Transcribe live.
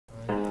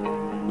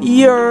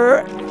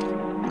Yo,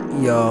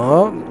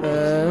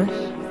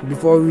 man.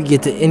 Before we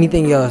get to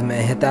anything else,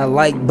 man, hit that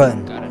like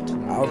button.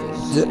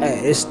 Hey,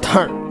 it's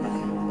turned.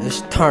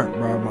 It's turned,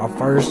 bro. My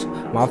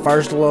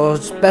first little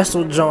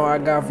special joint I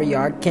got for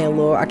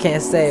y'all. I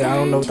can't say. I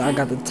don't know if I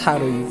got the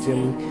title. You feel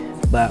me?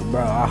 But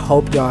bro, I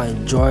hope y'all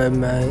enjoy it,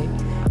 man.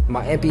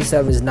 My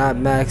MP7 is not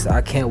maxed.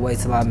 I can't wait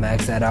till I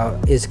max that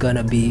out. It's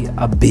gonna be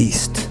a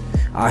beast.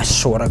 I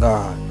swear to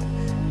God.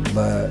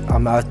 But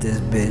I'm out this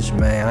bitch,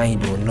 man. I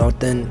ain't doing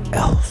nothing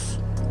else.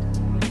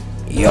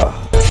 Yeah.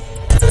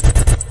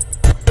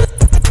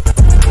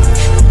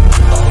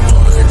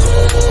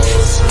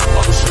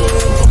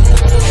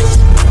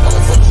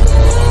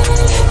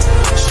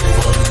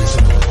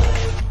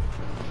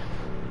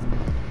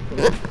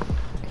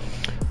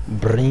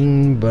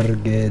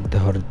 Bringberget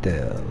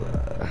Hotel.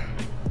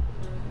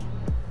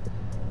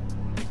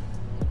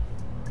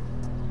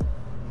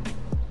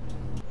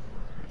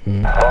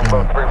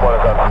 Longboat 3-1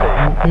 is on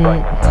station.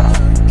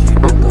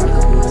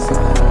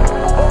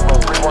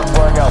 Longboat 3-1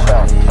 flying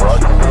outbound.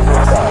 Roger,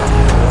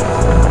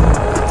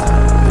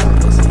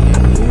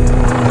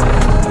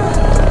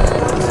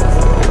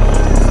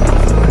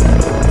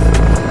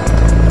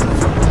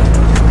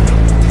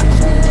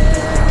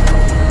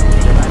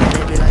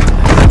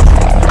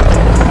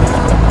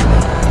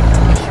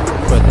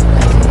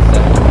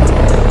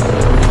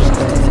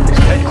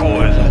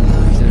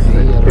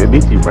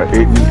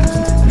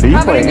 Do you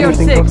play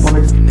anything else on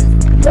this?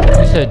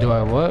 You said, do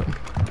I what?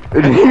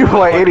 Do you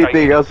play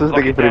anything else? This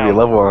nigga finna be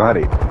level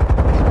 100.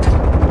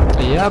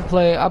 Yeah, I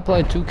play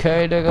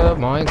 2K, nigga,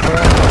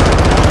 Minecraft.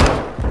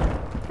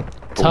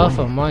 Tough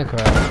on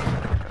Minecraft.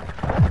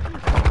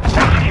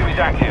 HQ is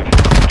active.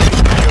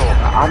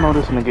 I know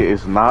this nigga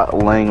is not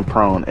laying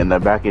prone in the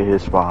back of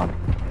his spawn.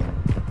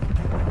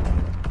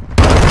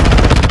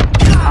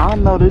 I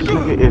know this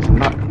nigga is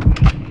not.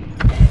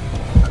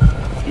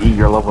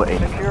 You're level 8.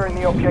 Securing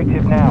the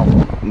objective now.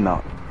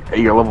 No.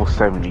 You're level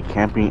 70,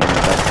 camping in the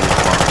back of his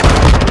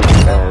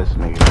spawn. Ass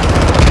nigga.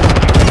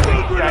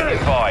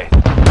 Standing by.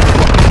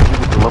 You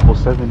get to level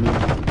 70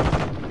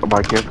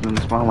 by camping in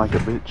the spawn like a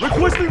bitch.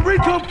 Requesting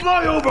recon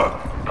flyover!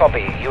 Copy.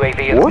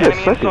 UAV is What a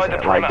enemy suck is inside the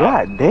that? Like, perimeter.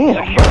 god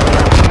damn.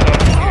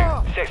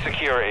 Set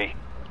security.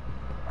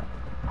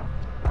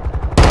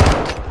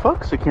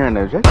 Fuck securing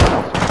the objective.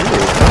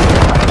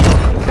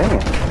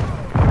 Damn.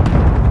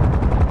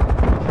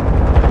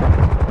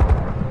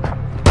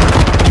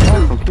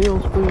 Some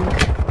kills, please.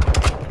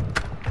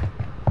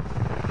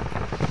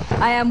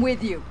 I am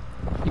with you.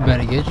 You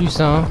better get you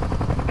some.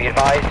 Be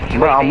advised.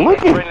 Bro, I'm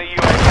looking. Friendly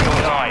UAV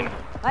online.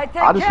 I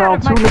take I just care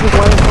found of two my... niggas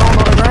laying prone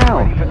on the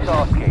ground. For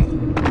tasking.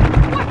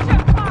 Watch your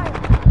fire!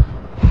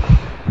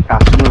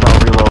 As soon as I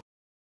reload,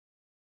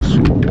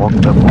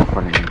 walked up in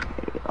front of me.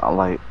 I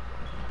like.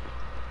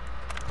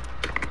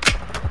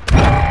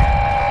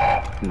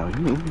 No,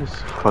 you just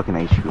fucking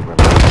HQ, bro.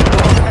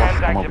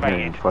 Come over here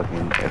and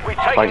fucking We're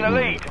fight taking the me.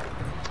 lead.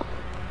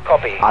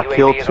 Copy. I UAV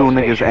killed is two on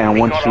niggas station. and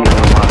one Recon shooting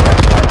in my back.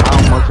 Like,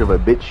 how much of a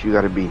bitch you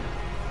gotta be?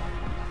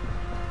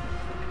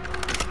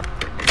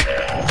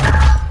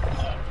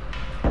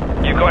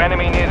 You've got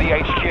enemy near the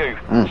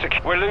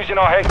HQ. We're losing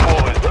our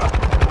headquarters.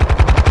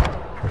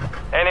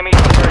 Enemy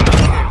near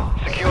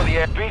HQ. Secure the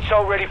air.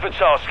 VTOL ready for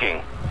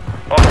tasking.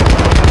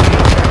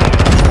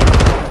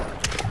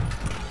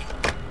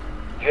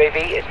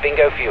 UAV is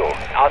bingo fuel.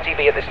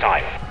 RTV at this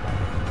time.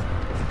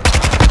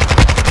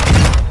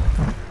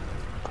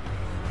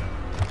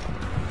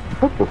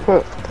 What the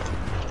fuck?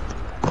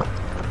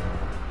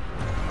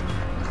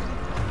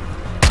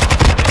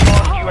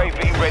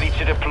 UAV ready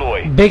to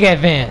deploy. Big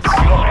advance. We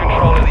lost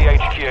control of the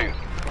HQ.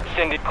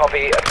 Send it.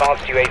 Copy.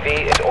 Advanced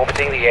UAV is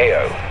orbiting the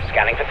AO.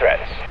 Scanning for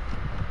threats.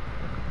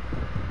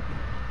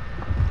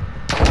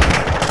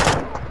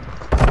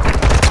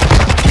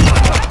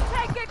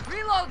 Take it!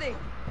 Reloading!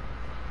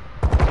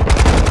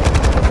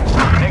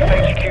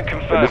 Next HQ This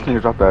confirmed.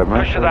 nigga dropped that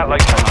man. Push to that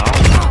location.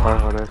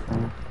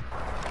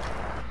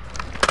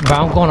 Bro,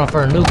 I'm going on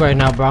for a nuke right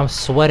now, bro. I'm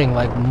sweating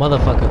like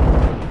motherfucker.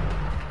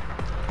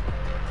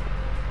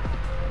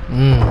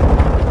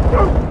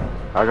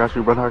 I got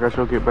you, brother. I got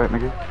you. Get back,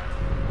 nigga.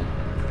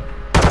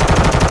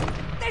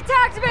 They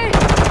tagged me!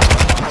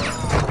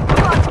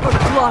 Blood for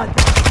blood!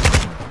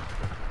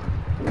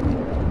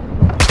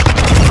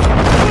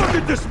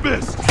 Target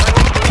dismissed!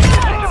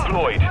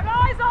 Deployed.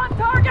 Eyes on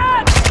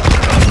target!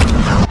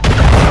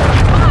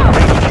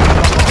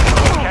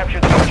 Capture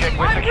the object.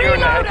 We're securing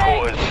the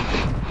headquarters.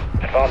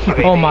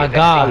 Oh my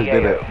god.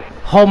 Did it.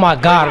 Oh my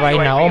god right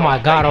now. Oh my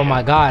god, oh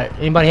my god.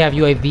 Anybody have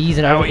UAVs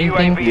and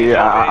everything?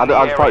 Yeah, I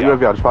just fought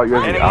UAV. I just fought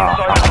UAV.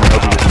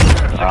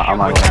 I'm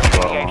not gonna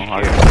go alone.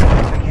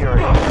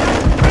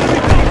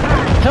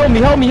 Help me,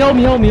 help me, help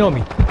me, help me, help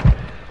me. I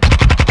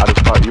just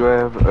fought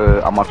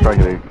UAV. I'm gonna try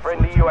to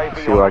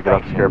see what I get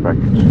off the care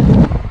package.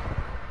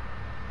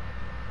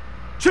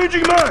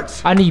 Changing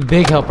mags! I need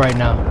big help right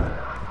now.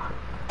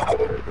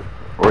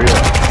 Where you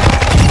at?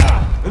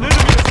 An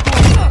enemy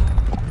escort!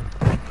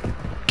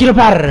 Get up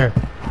out of there.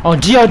 On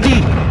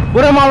GLD.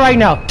 What am I right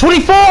now?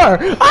 24!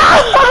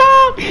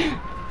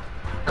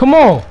 Come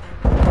on.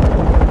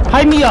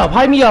 Hide me up.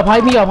 Hide me up.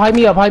 Hide me up. Hide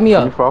me up. Hide me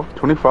up. 24,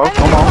 24, Enemy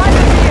come on. fire.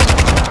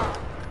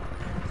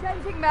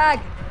 Changing mag.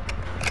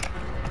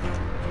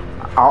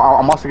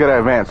 I'm also get that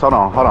advance. Hold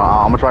on.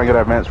 I'm gonna try and get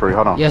that advance for you.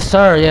 Hold on. Yes,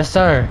 sir. Yes,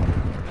 sir.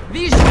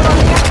 Visual on the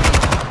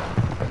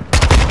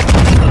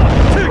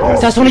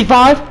enemy. That's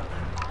 25.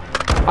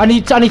 I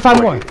need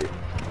 5 more.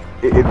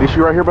 Is she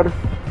right here, brother?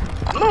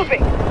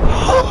 Moving.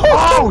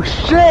 Oh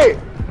shit!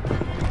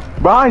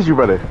 Behind you,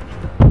 brother.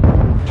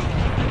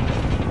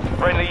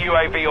 Friendly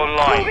UAV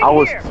online. I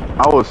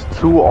was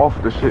 2 off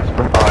the shit.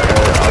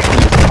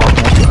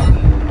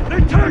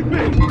 They tagged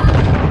me!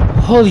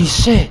 Holy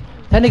shit.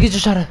 That nigga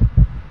just shot a...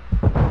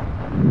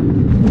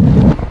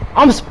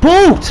 I'm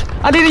spooked.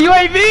 I need a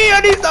UAV. I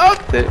need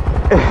something.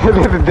 That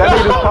nigga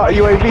just caught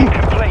UAV.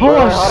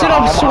 Oh shit,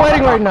 I'm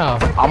sweating right now.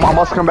 I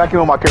must come back in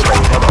with my character.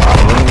 Hold on.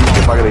 Let me see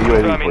if I get a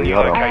UAV for you.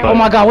 Hold on. Oh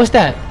my god, what's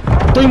that?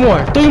 3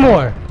 more. 3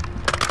 more.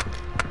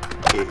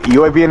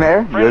 UAV in the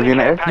air? UAV in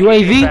the air?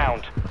 UAV?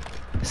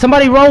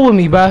 Somebody roll with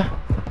me, bruh.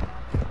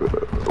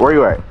 Where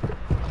you at?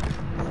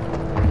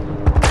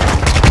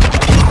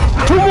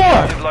 2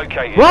 more.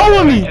 Located. Roll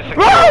with me.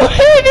 Roll with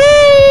me.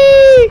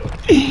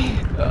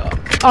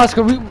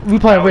 Oscar, we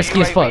playing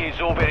risky as fuck. UAV is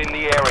orbiting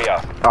the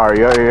area. Alright,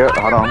 yeah.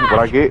 Hold on. What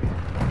I get? I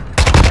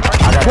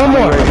got 1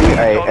 more. UAV.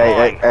 Hey,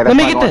 that's Let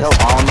me not get gonna this.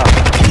 help. I don't know.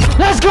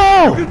 Let's You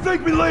go. can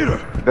thank me later!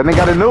 Then they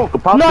got a nuke.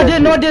 Pop No, I that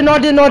didn't. No, I shit. didn't. No, I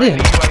didn't. No, I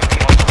didn't.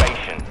 UAV on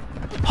station.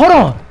 Hold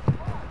on.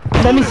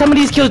 That means some of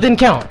these kills didn't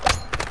count.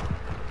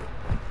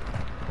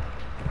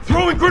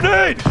 Throwing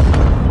grenade!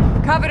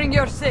 Covering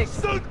your 6.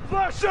 Stun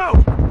flash out!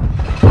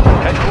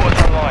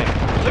 Headquarters online.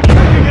 Taking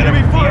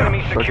enemy The fire!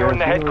 enemy securing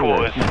the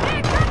headquarters.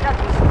 Friendly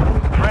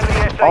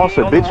SAE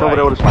Also, on bitch the over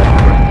there way. with a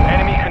sniper.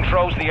 Enemy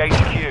controls the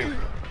HQ.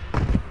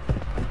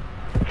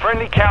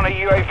 Friendly counter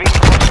UAV on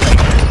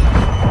station.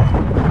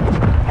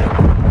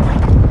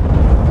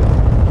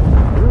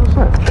 What's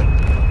that?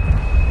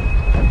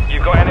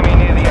 You've got enemy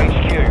near the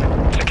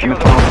HQ. Secure You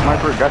the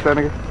sniper? Got that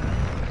nigga?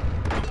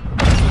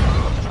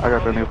 I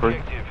got that nigga for you.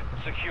 objective.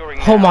 Securing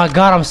Oh my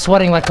god, I'm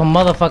sweating like a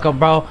motherfucker,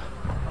 bro.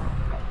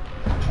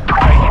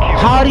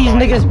 How these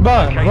niggas,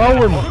 bro? Roll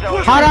with me.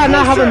 How did I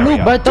not have a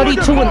nuke, bro?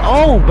 32 and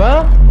 0,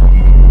 bro.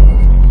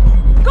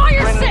 Got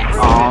your 6. I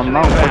don't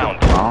know.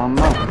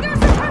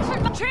 There's a person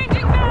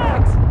changing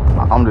mags.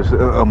 I'm just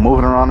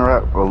moving around the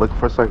rap, looking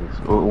for seconds.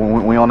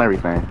 We on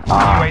everything.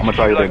 I'm gonna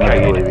try to get that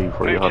UAV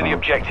for you. Move to Hold the on.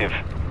 objective.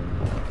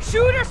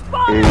 Shooter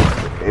spotted.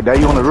 Is that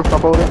you on the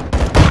rooftop over there?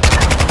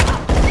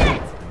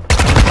 Shit.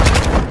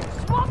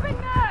 Swapping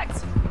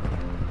mags.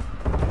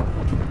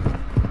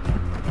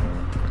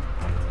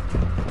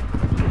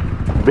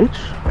 Bitch.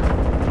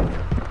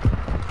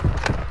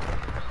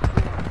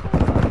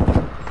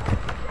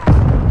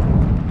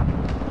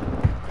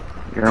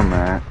 You're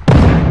mad.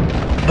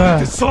 Bruh,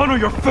 Dishonor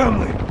your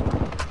family!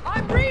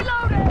 I'm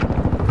reloading.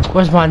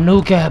 where's my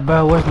nuke at,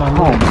 bro? Where's my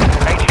nuke?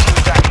 HQ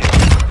is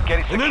active. Get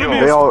it An secure. enemy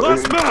They all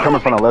Last man.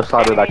 coming from the left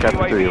side of that Enemy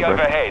cafeteria, UAV bro.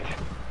 overhead.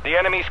 The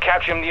enemy's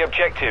capturing the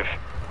objective.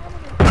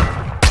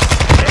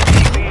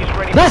 SCV is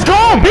ready. Let's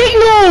go, big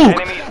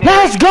nuke!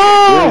 Let's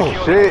go!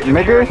 Good shit,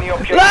 nigga.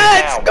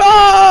 Let's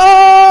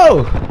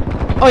go!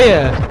 Oh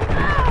yeah.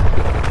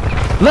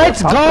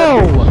 Let's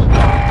go!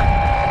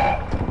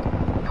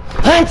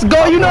 Let's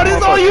go! You know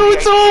this on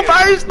YouTube!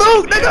 First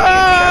nuke,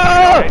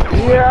 nigga!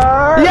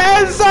 Yeah.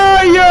 Yes,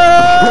 sir!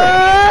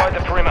 Yeah! Inside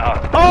the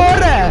perimeter. All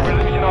that!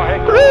 Releasing our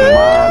headquarters.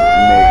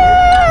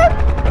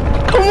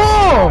 Come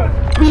on!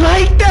 We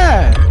like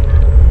that!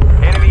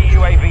 Enemy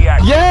UAV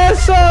active.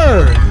 Yes,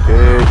 sir!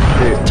 Good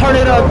shit. Turn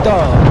it up,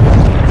 dog.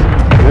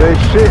 Good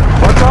shit.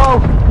 Fuck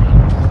off.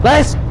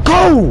 Let's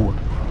go!